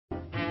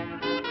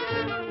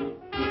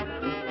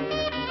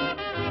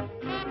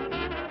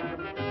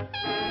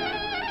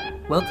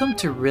Welcome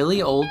to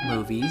Really Old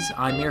Movies.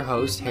 I'm your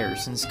host,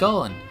 Harrison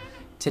Scullin.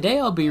 Today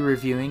I'll be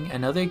reviewing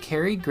another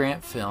Cary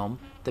Grant film,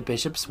 The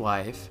Bishop's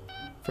Wife,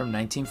 from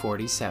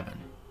 1947.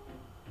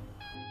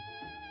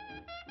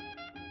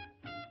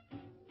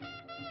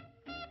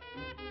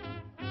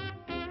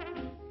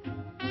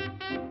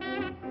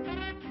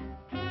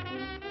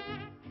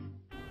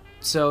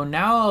 So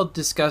now I'll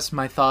discuss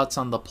my thoughts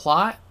on the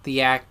plot,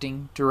 the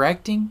acting,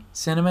 directing,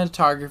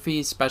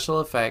 cinematography, special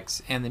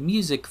effects, and the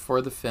music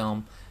for the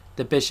film,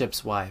 The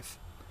Bishop's Wife.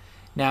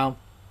 Now,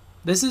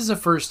 this is a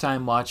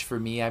first-time watch for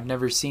me. I've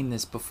never seen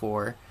this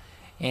before,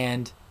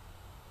 and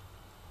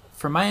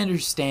from my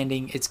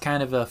understanding, it's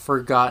kind of a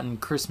forgotten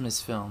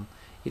Christmas film.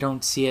 You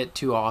don't see it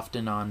too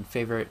often on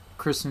favorite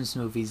Christmas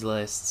movies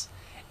lists,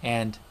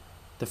 and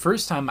the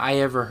first time I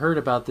ever heard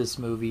about this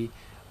movie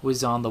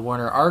was on the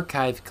Warner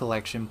Archive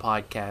Collection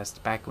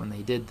podcast back when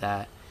they did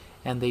that,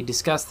 and they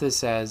discussed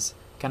this as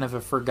kind of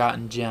a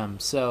forgotten gem.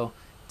 So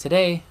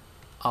today,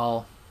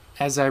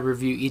 as I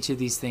review each of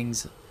these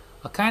things,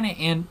 I'll kind of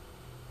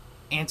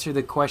answer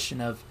the question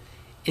of,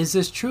 is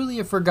this truly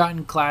a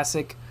forgotten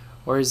classic,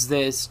 or is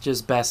this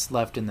just best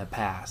left in the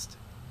past?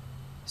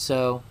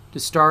 So, to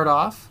start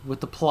off with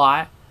the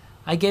plot,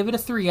 I gave it a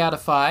 3 out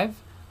of 5.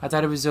 I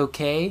thought it was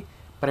okay,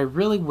 but I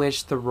really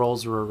wish the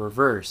roles were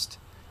reversed.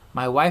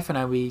 My wife and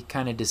I, we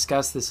kind of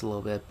discussed this a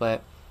little bit,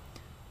 but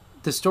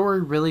the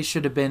story really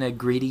should have been a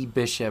greedy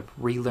bishop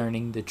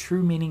relearning the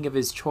true meaning of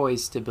his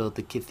choice to build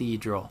the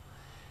cathedral.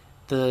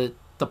 The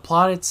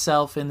plot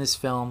itself in this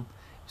film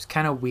was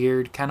kind of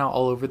weird, kind of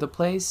all over the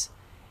place,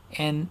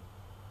 and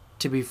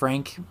to be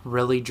frank,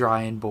 really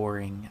dry and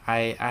boring.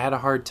 I had a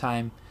hard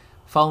time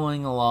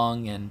following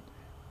along and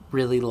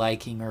really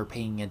liking or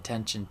paying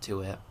attention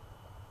to it.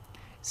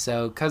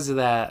 So because of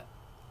that,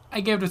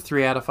 I gave it a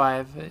 3 out of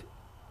 5.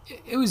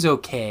 It was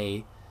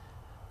okay.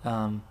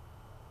 Now,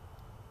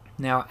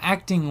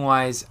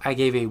 acting-wise, I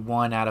gave a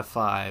 1 out of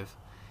 5.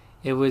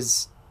 It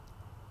was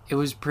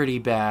pretty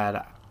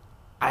bad.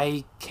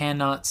 I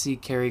cannot see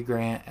Cary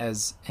Grant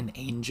as an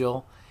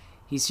angel.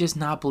 He's just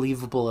not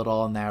believable at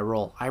all in that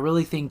role. I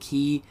really think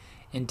he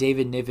and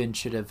David Niven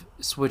should have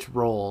switched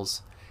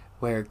roles,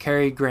 where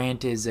Cary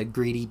Grant is a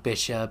greedy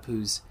bishop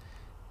who's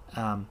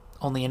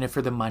only in it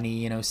for the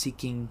money,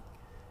 seeking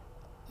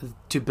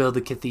to build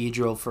a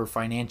cathedral for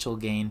financial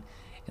gain,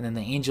 and then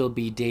the angel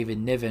be David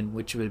Niven,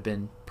 which would have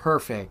been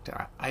perfect.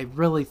 I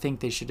really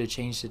think they should have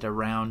changed it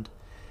around.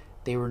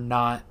 They were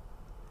not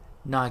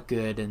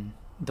good in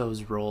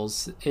those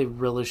roles. It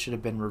really should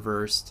have been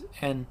reversed,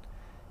 and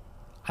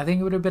I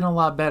think it would have been a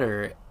lot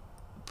better.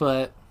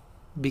 But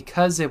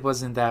because it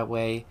wasn't that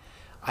way,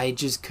 I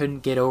just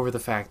couldn't get over the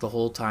fact the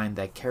whole time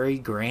that Cary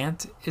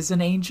Grant is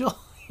an angel.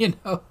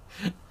 I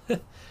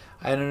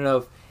don't know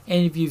if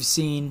any of you've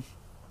seen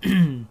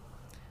any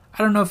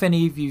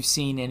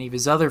of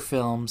his other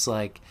films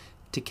like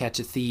To Catch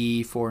a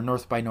Thief or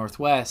North by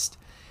Northwest,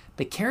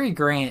 but Cary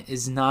Grant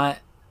is not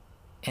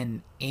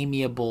an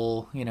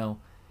amiable,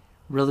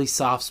 really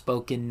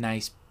soft-spoken,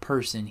 nice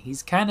person.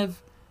 He's kind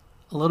of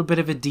a little bit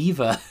of a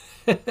diva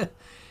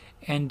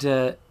and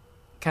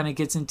kind of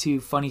gets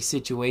into funny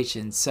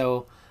situations.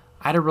 So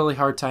I had a really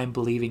hard time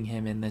believing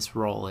him in this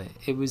role.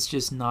 It was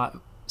just not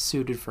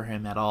suited for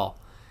him at all.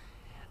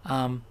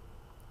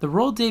 The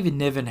role David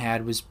Niven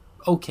had was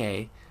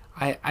okay.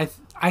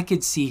 I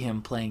could see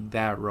him playing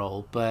that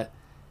role, but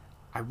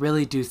I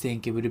really do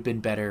think it would have been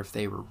better if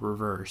they were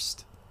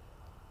reversed.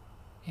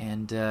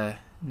 And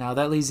now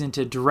that leads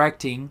into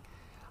directing.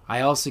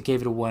 I also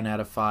gave it a 1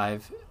 out of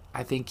 5.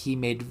 I think he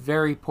made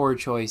very poor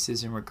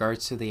choices in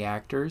regards to the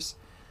actors.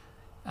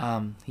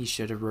 He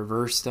should have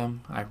reversed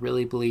them. I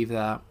really believe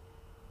that.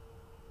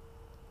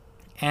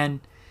 And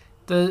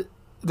the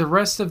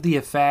rest of the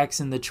effects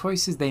and the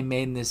choices they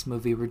made in this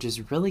movie were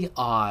just really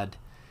odd.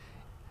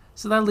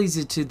 So that leads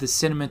it to the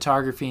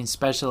cinematography and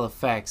special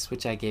effects,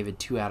 which I gave it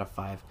 2 out of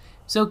 5.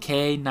 It's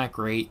okay, not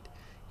great.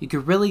 You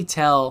could really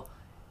tell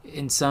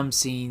in some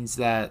scenes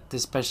that the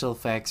special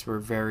effects were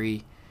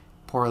very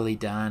poorly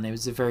done. It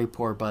was a very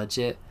poor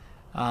budget.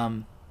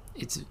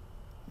 It's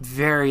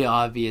very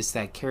obvious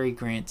that Cary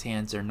Grant's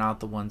hands are not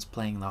the ones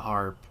playing the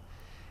harp.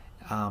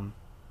 I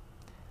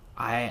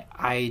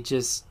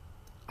just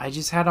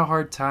had a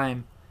hard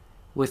time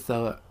with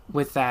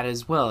that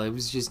as well. It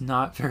was just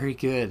not very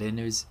good, and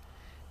it was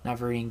not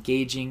very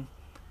engaging.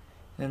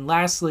 And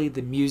lastly,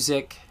 the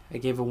music, I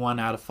gave a 1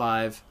 out of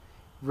 5.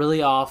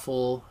 Really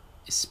awful,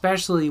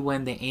 especially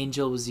when the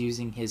angel was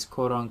using his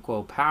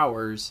quote-unquote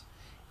powers.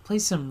 It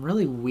plays some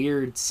really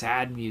weird,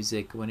 sad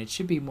music when it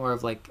should be more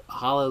of like a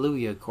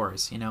hallelujah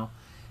chorus, It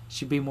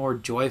should be more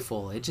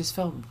joyful. It just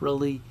felt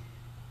really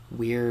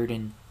weird,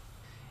 and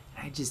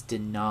I just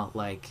did not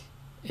like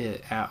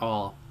it at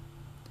all.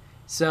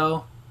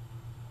 So,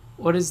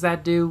 what does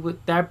that do?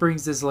 That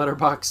brings this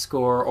Letterboxd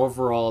score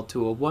overall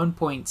to a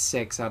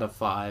 1.6 out of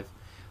 5,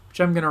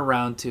 which I'm going to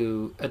round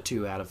to a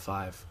 2 out of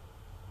 5.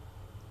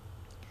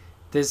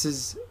 This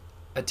is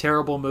a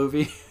terrible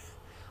movie.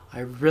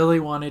 I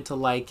really wanted to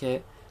like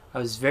it. I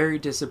was very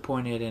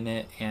disappointed in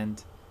it,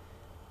 and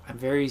I'm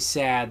very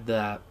sad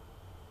that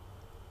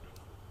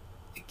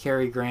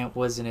Cary Grant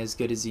wasn't as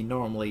good as he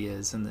normally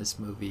is in this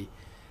movie.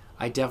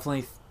 I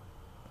definitely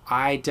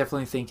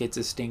think it's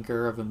a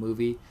stinker of a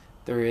movie.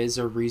 There is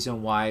a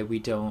reason why we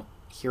don't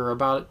hear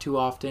about it too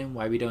often,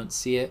 why we don't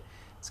see it.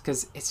 It's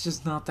because it's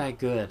just not that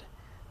good.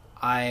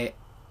 I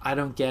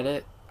don't get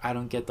it. I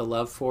don't get the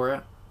love for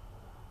it.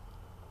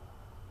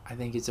 I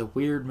think it's a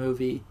weird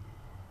movie,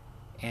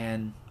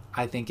 and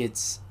I think it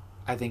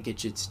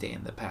should stay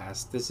in the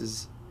past. This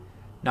is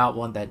not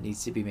one that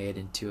needs to be made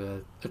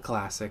into a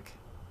classic.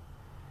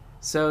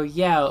 So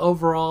yeah,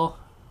 overall,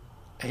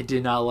 I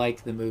did not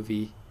like the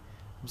movie.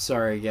 I'm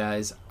sorry,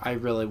 guys. I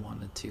really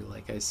wanted to,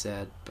 like I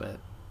said, but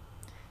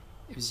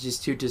it was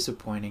just too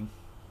disappointing.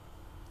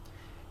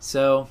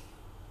 So,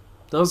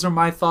 those are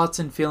my thoughts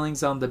and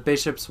feelings on The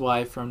Bishop's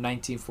Wife from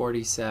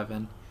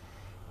 1947.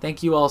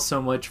 Thank you all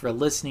so much for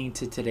listening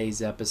to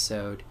today's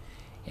episode.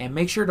 And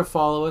make sure to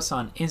follow us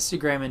on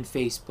Instagram and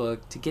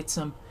Facebook to get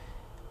some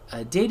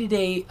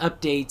day-to-day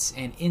updates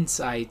and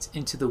insights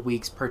into the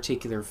week's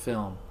particular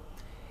film.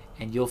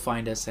 And you'll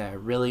find us at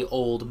Really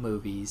Old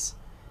Movies.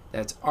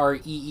 That's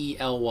REELY,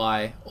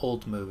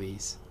 Old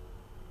Movies.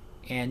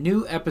 And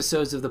new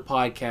episodes of the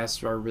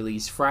podcast are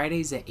released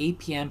Fridays at 8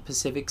 p.m.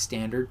 Pacific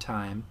Standard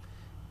Time,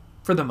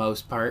 for the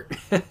most part.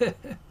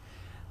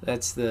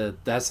 That's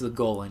the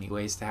goal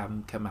anyways, to have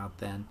them come out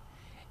then.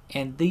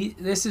 And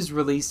this is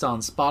released on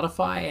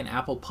Spotify and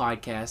Apple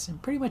Podcasts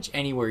and pretty much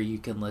anywhere you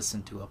can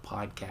listen to a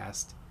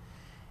podcast.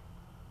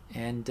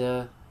 And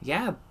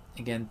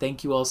again,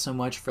 thank you all so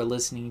much for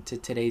listening to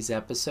today's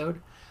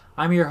episode.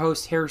 I'm your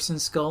host, Harrison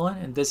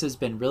Scullin, and this has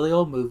been Really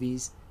Old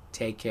Movies.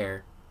 Take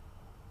care.